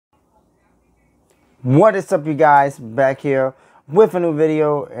What is up, you guys? Back here with a new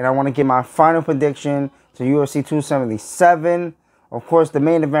video, and I want to give my final prediction to UFC 277. Of course, the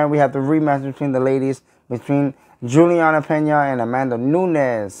main event, we have the rematch between the ladies, between Julianna Pena and Amanda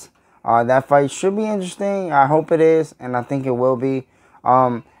Nunes. That fight should be interesting. I hope it is, and I think it will be.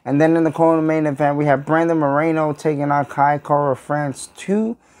 And then in the main event, we have Brandon Moreno taking on Kai Kara France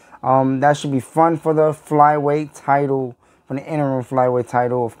 2. That should be fun for the flyweight title, for the interim flyweight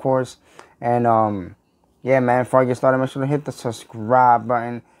title, of course. And yeah, man, before I get started, make sure to hit the subscribe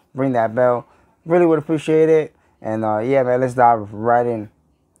button, ring that bell. Really would appreciate it. And yeah, man, let's dive right in.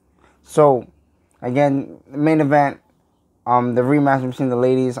 So again, the main event, the rematch between the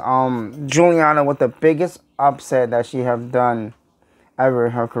ladies. Julianna with the biggest upset that she have done ever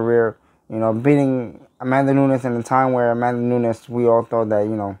in her career. You know, beating Amanda Nunes in a time where Amanda Nunes, we all thought that,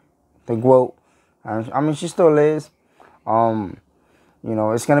 you know, the GOAT. I mean, she still is. You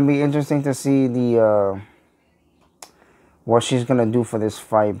know, it's gonna be interesting to see the what she's gonna do for this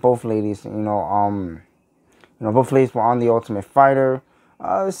fight. Both ladies, you know, both ladies were on The Ultimate Fighter.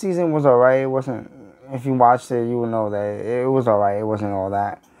 The season was alright. It wasn't. If you watched it, you would know that it was alright. It wasn't all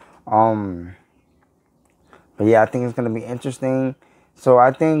that. But yeah, I think it's gonna be interesting. So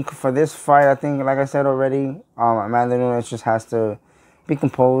I think for this fight, I think, like I said already, Amanda Nunes just has to be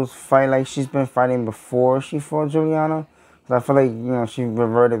composed, fight like she's been fighting before she fought Julianna. I feel like, you know, she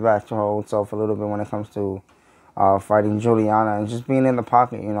reverted back to her old self a little bit when it comes to fighting Julianna and just being in the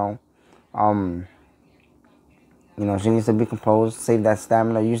pocket, you know. You know, she needs to be composed, save that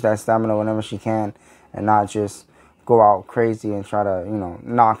stamina, use that stamina whenever she can, and not just go out crazy and try to, you know,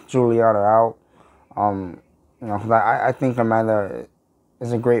 knock Julianna out. You know, 'cause I think Amanda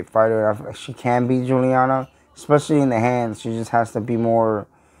is a great fighter. I feel like she can beat Julianna, especially in the hands. She just has to be more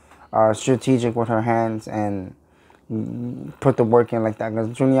strategic with her hands and put the work in like that, because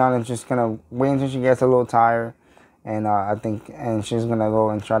Julianna's just gonna wait until she gets a little tired, and I think, and she's gonna go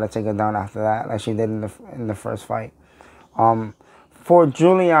and try to take her down after that, like she did in the first fight. For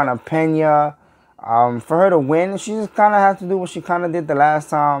Julianna Pena, for her to win, she just kind of has to do what she kind of did the last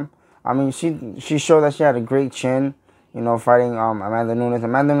time. I mean, she showed that she had a great chin, you know, fighting Amanda Nunes.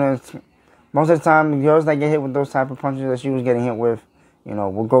 Amanda Nunes, most of the time, the girls that get hit with those type of punches that she was getting hit with, you know,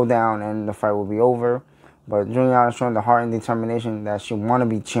 will go down and the fight will be over. But Julianna's showing the heart and determination that she want to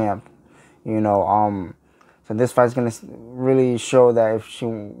be champ, you know. So this fight's going to really show that if she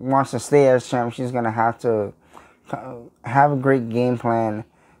wants to stay as champ, she's going to have to have a great game plan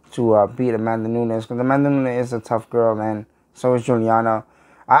to beat Amanda Nunes. Because Amanda Nunes is a tough girl, man. So is Julianna.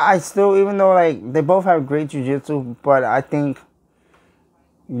 I still, even though, like, they both have great jiu-jitsu, but I think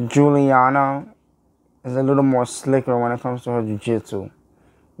Julianna is a little more slicker when it comes to her jiu-jitsu.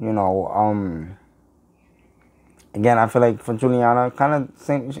 You know, again, I feel like for Julianna, kind of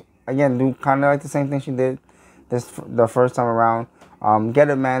same. Again, do kind of like the same thing she did the first time around. Get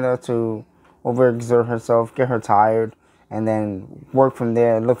Amanda to overexert herself, get her tired, and then work from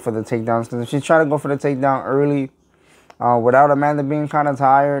there. Look for the takedowns. Because if she try to go for the takedown early, without Amanda being kind of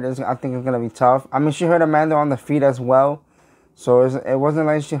tired, I think it's gonna be tough. I mean, she hurt Amanda on the feet as well, so it wasn't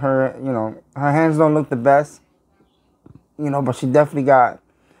like her. You know, her hands don't look the best. You know, but she definitely got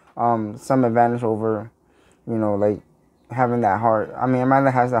some advantage over, you know, like, having that heart. I mean, Amanda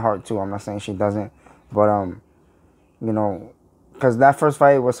has that heart too. I'm not saying she doesn't. But, you know, because that first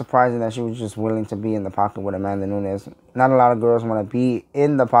fight was surprising that she was just willing to be in the pocket with Amanda Nunes. Not a lot of girls want to be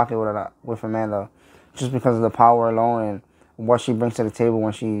in the pocket with Amanda just because of the power alone and what she brings to the table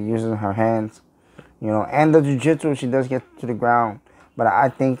when she uses her hands. You know, and the jiu-jitsu, she does get to the ground. But I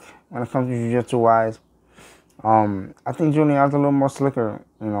think when it comes to jiu-jitsu-wise, I think Julianna's a little more slicker,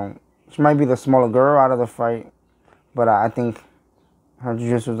 you know. She might be the smaller girl out of the fight, but I think her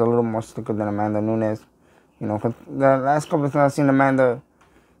jiu-jitsu is a little more slicker than Amanda Nunes. You know, cause the last couple of times I've seen Amanda,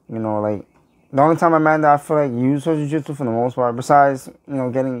 you know, like, the only time Amanda, I feel like, used her jiu-jitsu for the most part, besides, you know,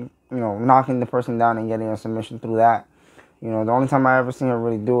 getting, you know, knocking the person down and getting a submission through that. You know, the only time I ever seen her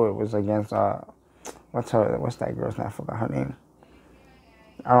really do it was against, what's that girl's name? I forgot her name.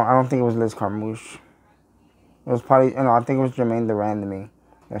 I don't think it was Liz Carmouche. It was probably, you know, I think it was Jermaine Durand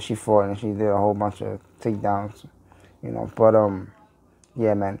that she fought, and she did a whole bunch of takedowns, you know. But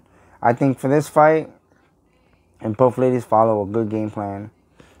yeah, man, I think for this fight, and both ladies follow a good game plan,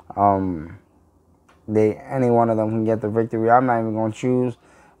 any one of them can get the victory. I'm not even going to choose,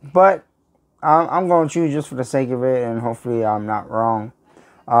 but I'm going to choose just for the sake of it, and hopefully I'm not wrong.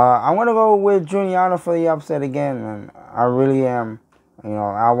 I'm going to go with Julianna for the upset again, and I really am. You know,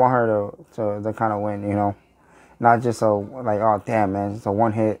 I want her to kind of win, you know. Not just like, oh, damn, man, it's a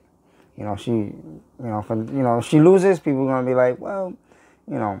one hit. You know, if she loses, people are going to be like, well,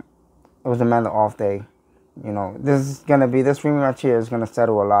 you know, it was Amanda off day. You know, this rematch here is gonna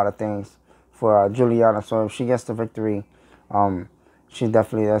settle a lot of things for Julianna. So if she gets the victory, she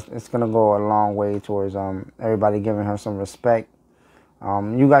definitely, it's gonna go a long way towards everybody giving her some respect.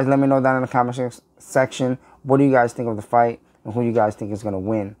 You guys let me know down in the comment section, what do you guys think of the fight and who you guys think is gonna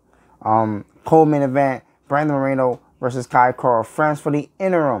win. Co-main event, Brandon Moreno versus Kai Kara France for the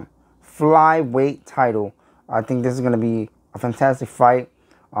interim flyweight title. I think this is gonna be a fantastic fight.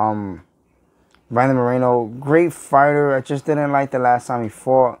 Brandon Moreno, great fighter. I just didn't like the last time he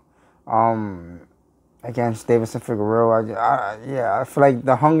fought against Davison Figueroa. I feel like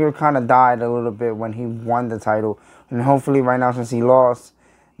the hunger kind of died a little bit when he won the title. And hopefully right now, since he lost,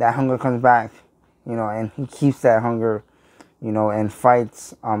 that hunger comes back, you know, and he keeps that hunger, you know, and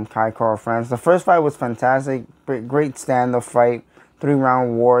fights Kai Kara France. The first fight was fantastic. Great stand-up fight.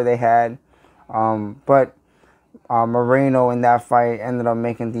 3-round war they had. But Moreno in that fight ended up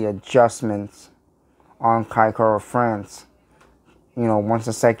making the adjustments on Kai Kara France. You know, once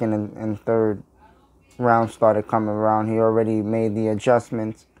the second and third round started coming around, he already made the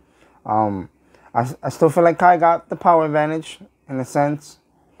adjustments. I still feel like Kai got the power advantage in a sense,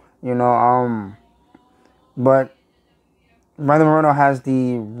 you know, but Brandon Moreno has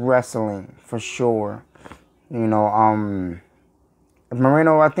the wrestling for sure. You know,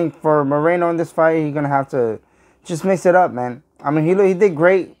 Moreno, I think for Moreno in this fight, he's gonna have to just mix it up, man. I mean, he did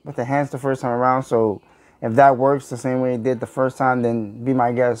great with the hands the first time around, so if that works the same way he did the first time, then be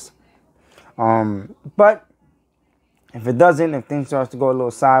my guest. But if it doesn't, if things starts to go a little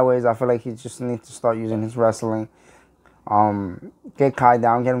sideways, I feel like he just needs to start using his wrestling. Get Kai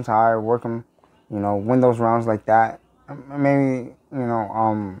down, get him tired, work him, you know, win those rounds like that. Maybe,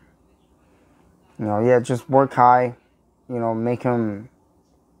 yeah, just work Kai, you know, make him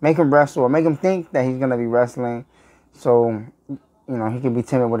wrestle, or make him think that he's gonna be wrestling, so you know he can be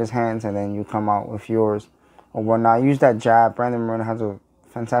timid with his hands, and then you come out with yours or whatnot. Use that jab. Brandon Moreno has a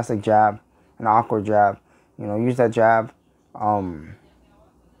fantastic jab, an awkward jab. You know, use that jab. You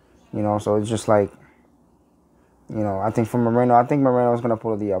know, so it's just like, you know, I think Moreno is gonna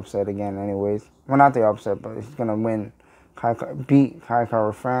pull the upset again, anyways. Well, not the upset, but he's gonna beat Kai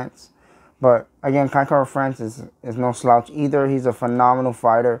Kara France. But again, Kai Kara France is no slouch either. He's a phenomenal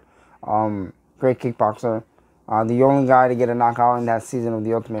fighter, great kickboxer. The only guy to get a knockout in that season of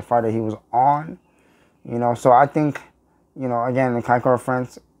The Ultimate Fighter he was on. You know, so I think, you know, again, the Kai Kara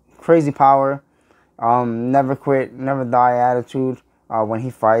France, crazy power, never quit, never die attitude when he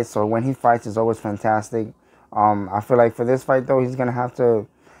fights. So when he fights, it's always fantastic. I feel like for this fight, though, he's going to have to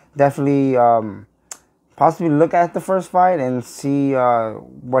definitely possibly look at the first fight and see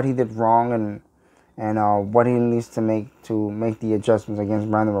what he did wrong and what he needs to make the adjustments against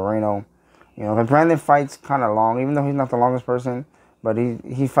Brandon Moreno. You know, but Brandon fights kind of long, even though he's not the longest person, but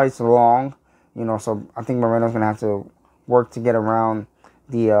he fights long. You know, so I think Moreno's gonna have to work to get around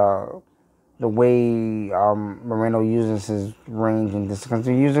the way Moreno uses his range and distance.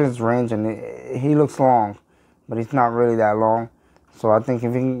 He uses his range and he looks long, but he's not really that long. So I think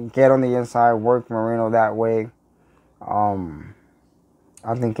if he can get on the inside, work Moreno that way,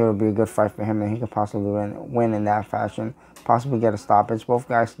 I think it would be a good fight for him, and he could possibly win in that fashion. Possibly get a stoppage. Both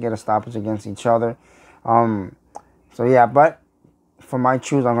guys can get a stoppage against each other. So yeah, but for my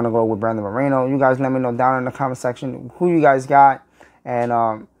choose, I'm going to go with Brandon Moreno. You guys let me know down in the comment section who you guys got.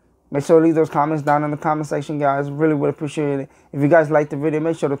 And make sure to leave those comments down in the comment section, guys. Really would appreciate it. If you guys liked the video,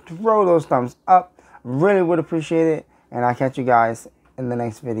 make sure to throw those thumbs up. Really would appreciate it. And I'll catch you guys in the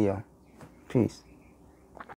next video. Peace.